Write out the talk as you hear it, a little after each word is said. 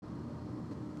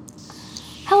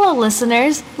Hello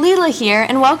listeners, Leela here,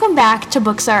 and welcome back to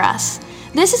Books R Us.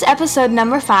 This is episode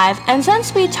number 5, and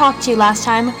since we talked to you last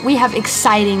time, we have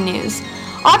exciting news.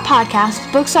 Our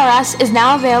podcast, Books R Us, is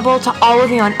now available to all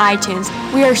of you on iTunes.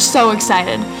 We are so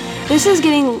excited. It's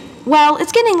getting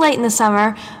late in the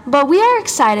summer, but we are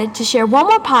excited to share one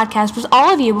more podcast with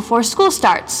all of you before school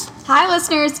starts. Hi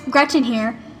listeners, Gretchen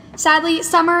here. Sadly,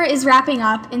 summer is wrapping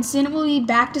up, and soon it will be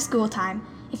back to school time.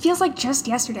 It feels like just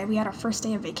yesterday we had our first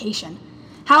day of vacation.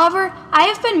 However, I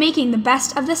have been making the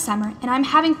best of this summer, and I'm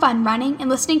having fun running and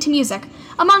listening to music,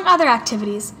 among other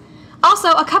activities. Also,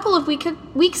 a couple of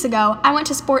weeks ago, I went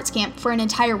to sports camp for an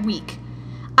entire week.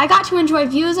 I got to enjoy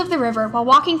views of the river while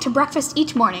walking to breakfast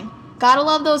each morning. Gotta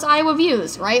love those Iowa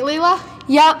views, right, Leela?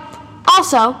 Yep.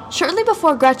 Also, shortly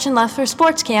before Gretchen left for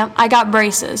sports camp, I got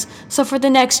braces. So for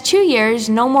the next 2 years,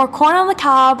 no more corn on the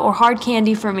cob or hard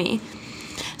candy for me.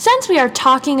 Since we are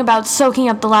talking about soaking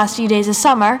up the last few days of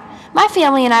summer, my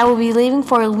family and I will be leaving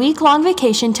for a week-long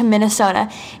vacation to Minnesota.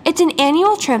 It's an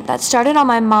annual trip that started on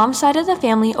my mom's side of the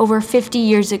family over 50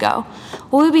 years ago.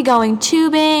 We'll be going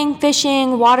tubing,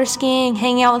 fishing, water skiing,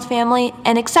 hanging out with family,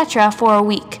 and etc. for a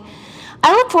week.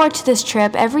 I look forward to this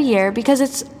trip every year because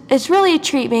it's really a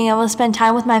treat being able to spend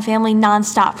time with my family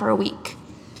nonstop for a week.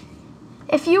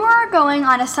 If you are going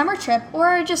on a summer trip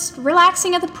or just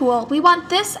relaxing at the pool, we want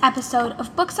this episode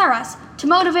of Books R Us to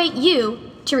motivate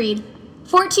you to read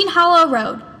 14 Hollow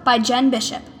Road by Jen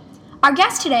Bishop. Our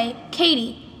guest today,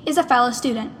 Katie, is a fellow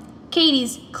student.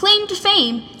 Katie's claim to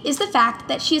fame is the fact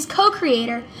that she is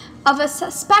co-creator of a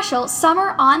special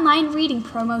summer online reading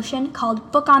promotion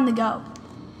called Book on the Go.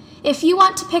 If you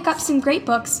want to pick up some great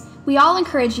books, we all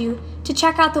encourage you to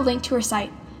check out the link to her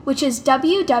site, which is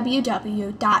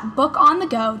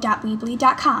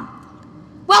www.bookonthego.weebly.com.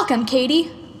 Welcome, Katie.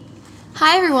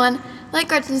 Hi, everyone. Like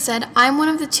Gretchen said, I'm one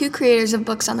of the 2 creators of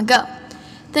Books on the Go.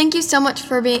 Thank you so much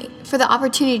for the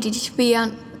opportunity to be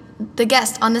the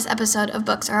guest on this episode of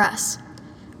Books R Us.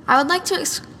 I would like to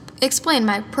explain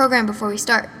my program before we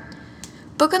start.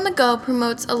 Book on the Go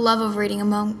promotes a love of reading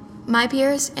among my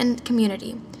peers and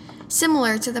community.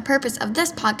 Similar to the purpose of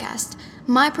this podcast,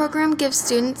 my program gives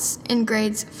students in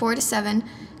grades 4 to 7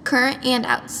 current and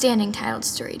outstanding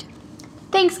titles to read.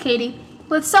 Thanks, Katie.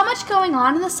 With so much going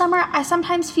on in the summer, I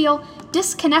sometimes feel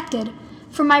disconnected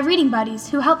from my reading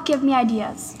buddies who help give me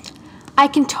ideas. I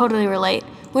can totally relate.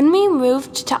 When we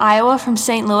moved to Iowa from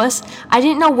St. Louis, I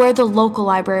didn't know where the local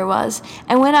library was,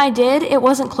 and when I did, it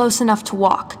wasn't close enough to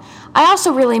walk. I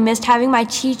also really missed having my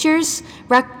teachers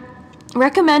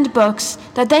recommend books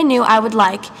that they knew I would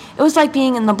like. It was like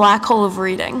being in the black hole of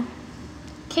reading.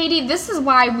 Katie, this is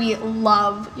why we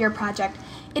love your project.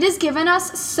 It has given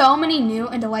us so many new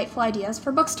and delightful ideas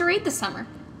for books to read this summer.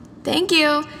 Thank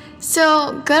you.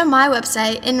 So go to my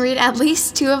website and read at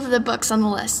least 2 of the books on the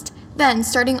list. Then,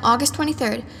 starting August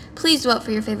 23rd, please vote for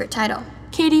your favorite title.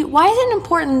 Katie, why is it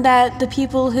important that the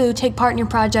people who take part in your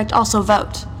project also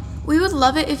vote? We would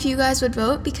love it if you guys would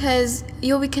vote because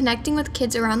you'll be connecting with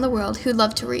kids around the world who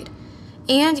love to read.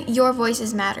 And your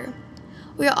voices matter.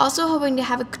 We are also hoping to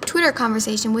have a Twitter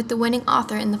conversation with the winning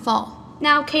author in the fall.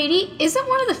 Now, Katie, isn't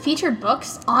one of the featured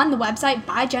books on the website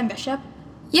by Jen Bishop?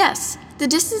 Yes, The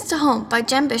Distance to Home by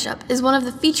Jen Bishop is one of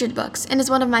the featured books and is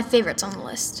one of my favorites on the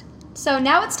list. So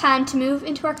now it's time to move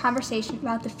into our conversation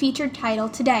about the featured title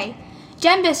today,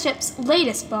 Jen Bishop's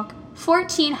latest book,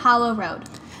 14 Hollow Road.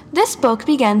 This book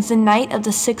begins the night of the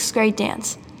 6th grade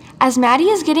dance. As Maddie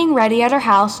is getting ready at her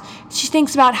house, she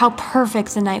thinks about how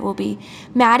perfect the night will be.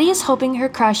 Maddie is hoping her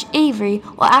crush, Avery,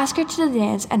 will ask her to the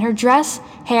dance, and her dress,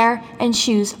 hair, and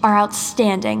shoes are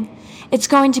outstanding. It's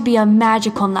going to be a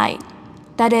magical night.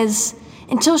 That is,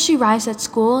 until she arrives at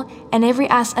school and Avery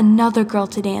asks another girl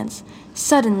to dance.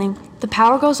 Suddenly, the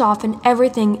power goes off and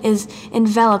everything is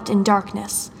enveloped in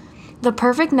darkness. The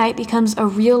perfect night becomes a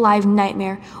real-life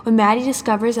nightmare when Maddie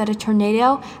discovers that a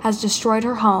tornado has destroyed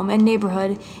her home and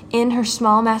neighborhood in her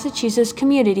small Massachusetts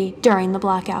community during the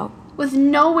blackout. With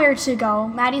nowhere to go,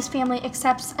 Maddie's family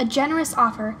accepts a generous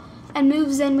offer and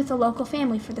moves in with a local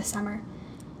family for the summer.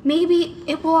 Maybe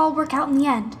it will all work out in the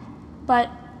end, but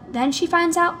then she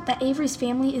finds out that Avery's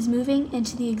family is moving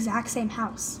into the exact same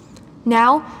house.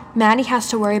 Now, Maddie has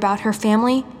to worry about her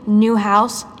family, new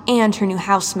house, and her new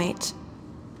housemate.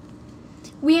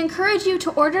 We encourage you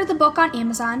to order the book on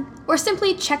Amazon or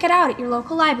simply check it out at your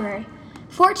local library.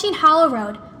 14 Hollow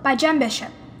Road by Jen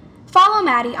Bishop. Follow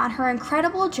Maddie on her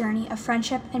incredible journey of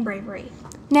friendship and bravery.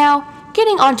 Now,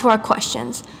 getting on to our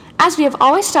questions. As we have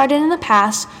always started in the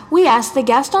past, we ask the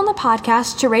guest on the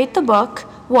podcast to rate the book,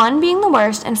 1 being the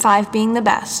worst and 5 being the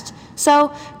best.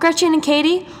 So, Gretchen and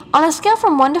Katie, on a scale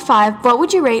from 1 to 5, what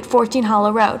would you rate 14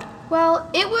 Hollow Road?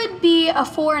 Well, it would be a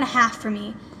 4.5 for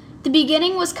me. The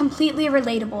beginning was completely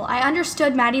relatable. I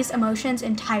understood Maddie's emotions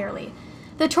entirely.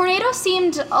 The tornado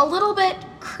seemed a little bit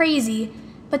crazy,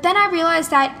 but then I realized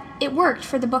that it worked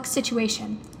for the book's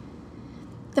situation.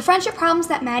 The friendship problems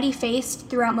that Maddie faced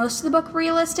throughout most of the book were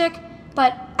realistic,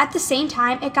 but at the same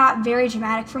time, it got very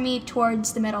dramatic for me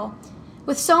towards the middle.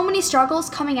 With so many struggles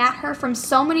coming at her from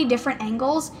so many different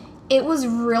angles, it was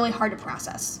really hard to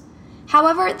process.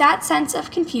 However, that sense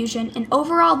of confusion and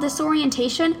overall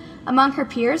disorientation among her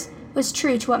peers was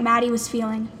true to what Maddie was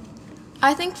feeling.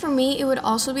 I think for me, it would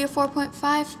also be a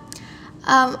 4.5.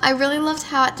 I really loved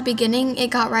how at the beginning it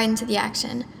got right into the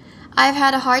action. I've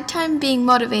had a hard time being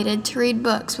motivated to read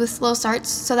books with slow starts,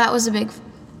 so that was a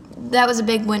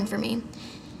big win for me.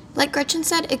 Like Gretchen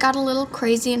said, it got a little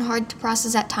crazy and hard to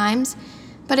process at times,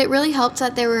 but it really helped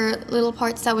that there were little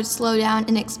parts that would slow down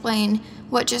and explain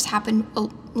what just happened a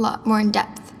lot more in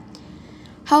depth.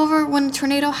 However, when the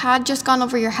tornado had just gone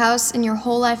over your house and your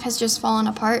whole life has just fallen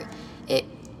apart, it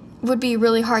would be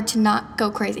really hard to not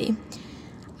go crazy.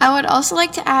 I would also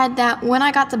like to add that when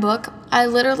I got the book, I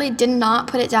literally did not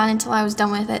put it down until I was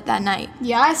done with it that night.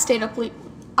 Yeah, I stayed up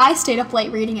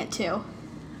late reading it too.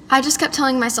 I just kept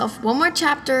telling myself, one more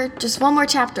chapter, just one more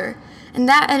chapter, and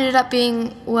that ended up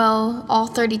being, well, all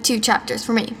 32 chapters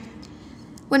for me.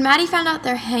 When Maddie found out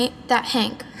that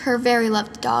Hank, her very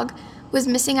loved dog, was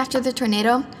missing after the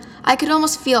tornado, I could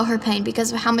almost feel her pain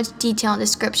because of how much detail and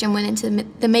description went into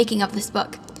the making of this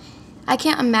book. I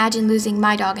can't imagine losing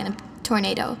my dog in a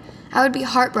tornado. I would be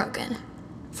heartbroken.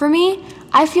 For me,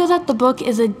 I feel that the book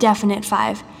is a definite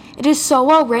 5. It is so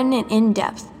well written and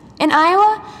in-depth. In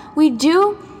Iowa, we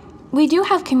do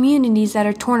have communities that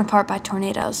are torn apart by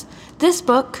tornadoes. This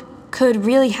book could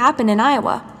really happen in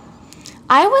Iowa.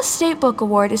 Iowa's State Book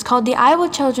Award is called the Iowa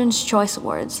Children's Choice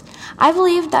Awards. I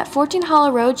believe that 14 Hollow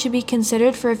Road should be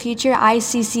considered for a future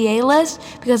ICCA list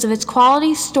because of its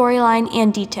quality, storyline,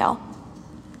 and detail.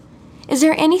 Is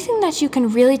there anything that you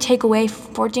can really take away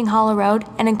from 14 Hollow Road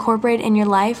and incorporate in your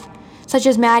life, such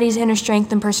as Maddie's inner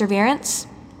strength and perseverance?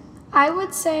 I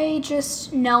would say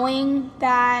just knowing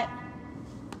that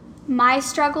my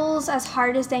struggles, as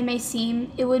hard as they may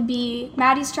seem, it would be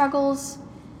Maddie's struggles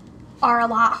are a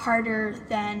lot harder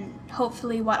than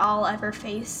hopefully what I'll ever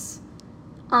face.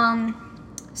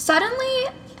 Suddenly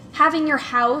having your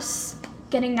house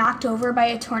getting knocked over by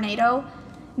a tornado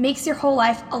makes your whole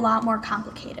life a lot more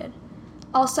complicated.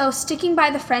 Also, sticking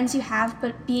by the friends you have,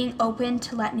 but being open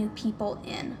to let new people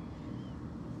in.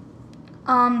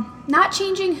 Not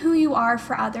changing who you are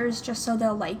for others just so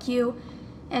they'll like you,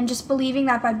 and just believing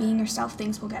that by being yourself,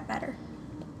 things will get better.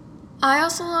 I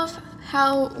also love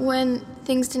how when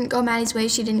things didn't go Maddie's way,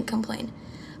 she didn't complain.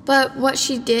 But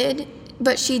she did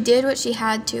what she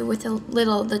had to with the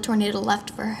little the tornado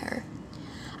left for her.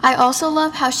 I also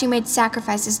love how she made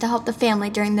sacrifices to help the family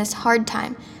during this hard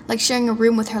time, like sharing a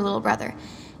room with her little brother.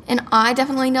 And I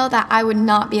definitely know that I would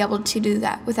not be able to do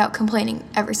that without complaining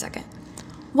every second.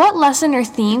 What lesson or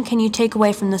theme can you take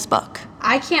away from this book?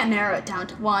 I can't narrow it down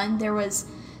to one. There was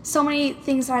so many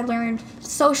things I learned,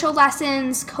 social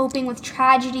lessons, coping with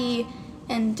tragedy,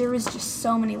 and there was just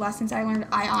so many lessons I learned.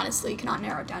 I honestly cannot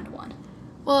narrow it down to one.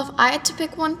 Well, if I had to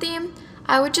pick one theme,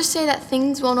 I would just say that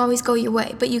things won't always go your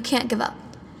way, but you can't give up.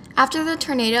 After the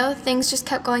tornado, things just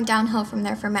kept going downhill from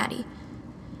there for Maddie.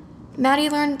 Maddie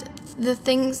learned the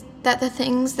things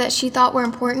that she thought were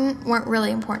important weren't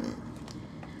really important.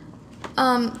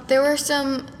 There were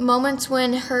some moments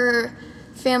when her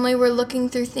family were looking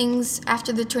through things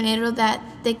after the tornado that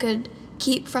they could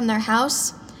keep from their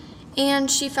house,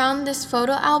 and she found this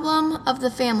photo album of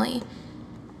the family.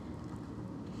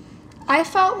 I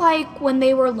felt like when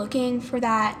they were looking for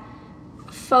that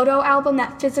photo album,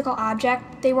 that physical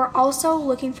object, they were also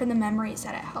looking for the memories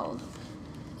that it held.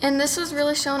 And this was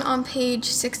really shown on page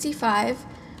 65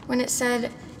 when it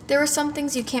said, "There were some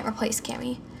things you can't replace,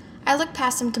 Cammie. I looked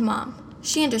past them to Mom.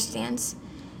 She understands.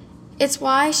 It's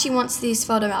why she wants these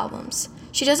photo albums.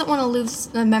 She doesn't want to lose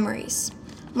the memories.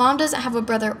 Mom doesn't have a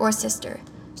brother or sister,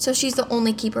 so she's the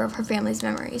only keeper of her family's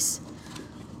memories."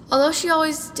 Although she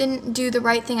always didn't do the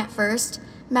right thing at first,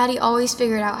 Maddie always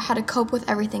figured out how to cope with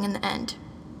everything in the end.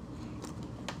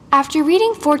 After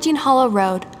reading 14 Hollow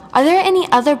Road, are there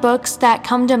any other books that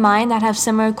come to mind that have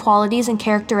similar qualities and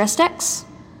characteristics?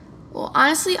 Well,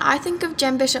 honestly, I think of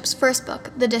Jen Bishop's first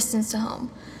book, The Distance to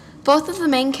Home. Both of the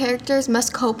main characters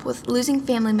must cope with losing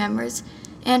family members,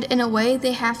 and in a way,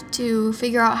 they have to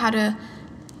figure out how to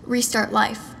restart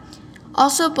life.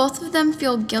 Also, both of them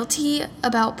feel guilty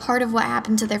about part of what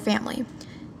happened to their family.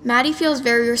 Maddie feels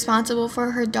very responsible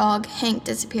for her dog, Hank,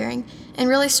 disappearing, and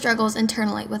really struggles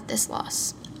internally with this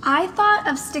loss. I thought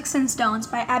of Sticks and Stones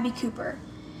by Abby Cooper.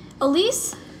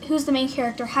 Elise, who's the main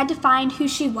character, had to find who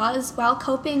she was while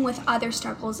coping with other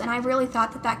struggles, and I really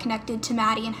thought that connected to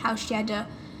Maddie and how she had to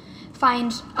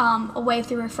find a way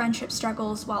through her friendship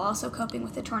struggles while also coping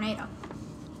with the tornado.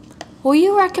 Will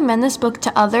you recommend this book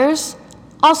to others?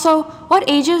 Also, what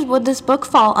ages would this book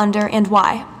fall under and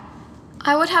why?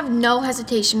 I would have no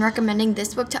hesitation recommending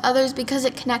this book to others because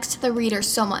it connects to the reader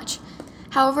so much.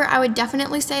 However, I would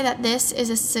definitely say that this is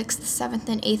a 6th, 7th,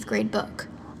 and 8th grade book.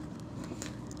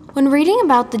 When reading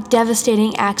about the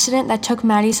devastating accident that took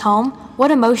Maddie's home, what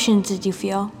emotions did you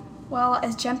feel? Well,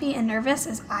 as jumpy and nervous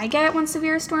as I get when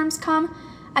severe storms come,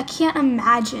 I can't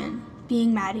imagine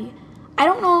being Maddie. I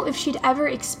don't know if she'd ever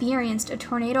experienced a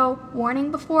tornado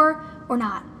warning before or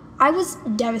not. I was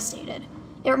devastated.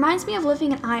 It reminds me of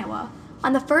living in Iowa.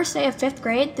 On the first day of 5th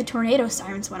grade, the tornado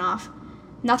sirens went off.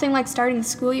 Nothing like starting the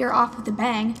school year off with a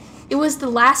bang. It was the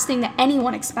last thing that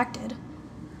anyone expected.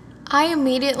 I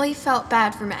immediately felt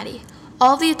bad for Maddie.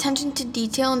 All the attention to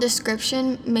detail and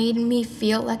description made me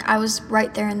feel like I was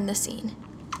right there in the scene.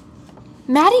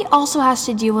 Maddie also has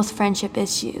to deal with friendship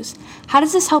issues. How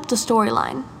does this help the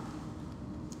storyline?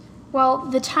 Well,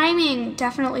 the timing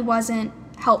definitely wasn't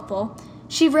helpful.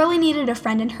 She really needed a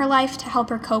friend in her life to help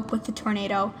her cope with the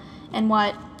tornado and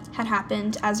what had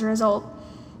happened as a result.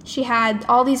 She had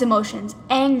all these emotions: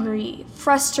 angry,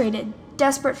 frustrated,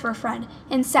 desperate for a friend,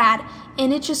 and sad,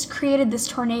 and it just created this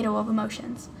tornado of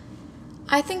emotions.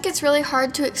 I think it's really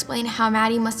hard to explain how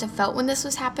Maddie must have felt when this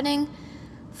was happening.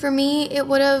 For me, it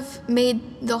would have made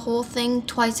the whole thing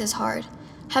twice as hard.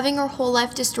 Having her whole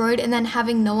life destroyed and then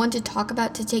having no one to talk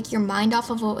about to take your mind off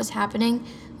of what was happening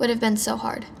would have been so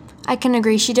hard. I can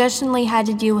agree. She definitely had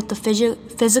to deal with the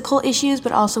physical issues,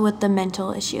 but also with the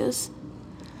mental issues.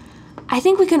 I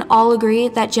think we can all agree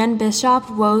that Jen Bishop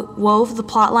wove the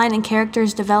plotline and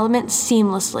characters' development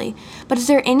seamlessly. But is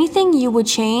there anything you would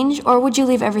change, or would you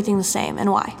leave everything the same,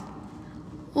 and why?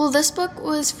 Well, this book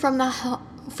was from the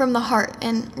heart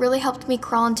and really helped me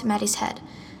crawl into Maddie's head.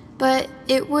 But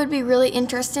it would be really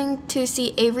interesting to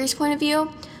see Avery's point of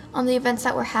view on the events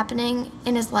that were happening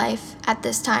in his life at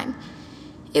this time.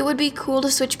 It would be cool to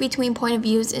switch between point of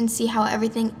views and see how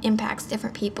everything impacts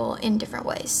different people in different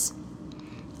ways.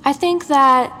 I think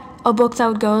that a book that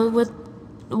would go with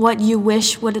what you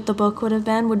wish the book would have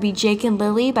been would be Jake and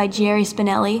Lily by Jerry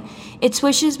Spinelli. It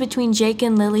switches between Jake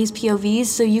and Lily's POVs,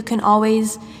 so you can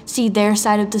always see their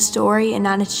side of the story and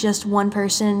not it's just one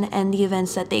person and the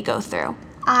events that they go through.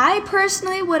 I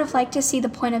personally would have liked to see the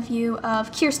point of view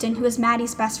of Kirsten, who is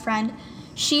Maddie's best friend.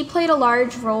 She played a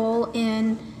large role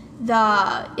in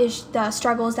the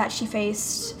struggles that she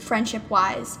faced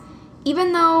friendship-wise.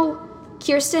 Even though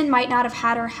Kirsten might not have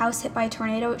had her house hit by a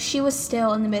tornado, she was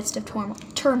still in the midst of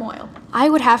turmoil.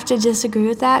 I would have to disagree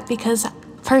with that because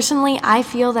personally I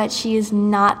feel that she is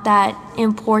not that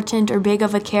important or big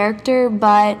of a character,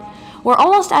 but we're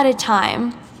almost out of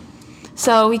time,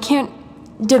 so we can't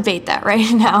debate that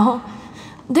right now.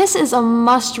 This is a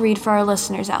must-read for our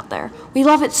listeners out there. We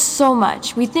love it so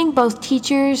much. We think both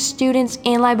teachers, students,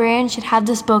 and librarians should have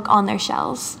this book on their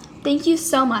shelves. Thank you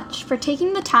so much for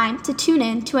taking the time to tune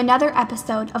in to another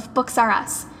episode of Books R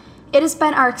Us. It has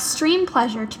been our extreme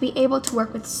pleasure to be able to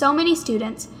work with so many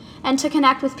students and to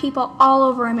connect with people all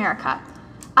over America.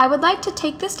 I would like to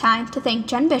take this time to thank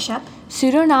Jen Bishop,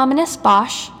 Pseudonymous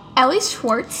Bosch, Ellie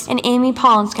Schwartz, and Amy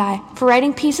Polinsky for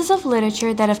writing pieces of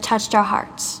literature that have touched our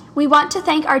hearts. We want to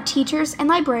thank our teachers and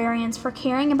librarians for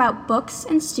caring about books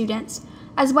and students,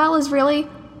 as well as really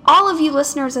all of you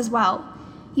listeners as well.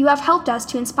 You have helped us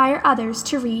to inspire others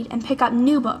to read and pick up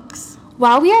new books.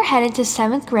 While we are headed to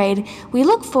 7th grade, we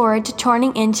look forward to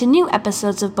turning into new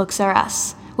episodes of Books R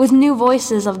Us, with new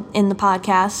voices in the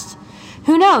podcast.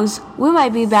 Who knows, we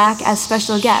might be back as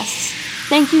special guests.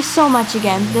 Thank you so much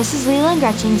again. This is Leland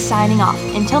Gretchen signing off.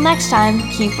 Until next time,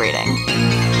 keep reading.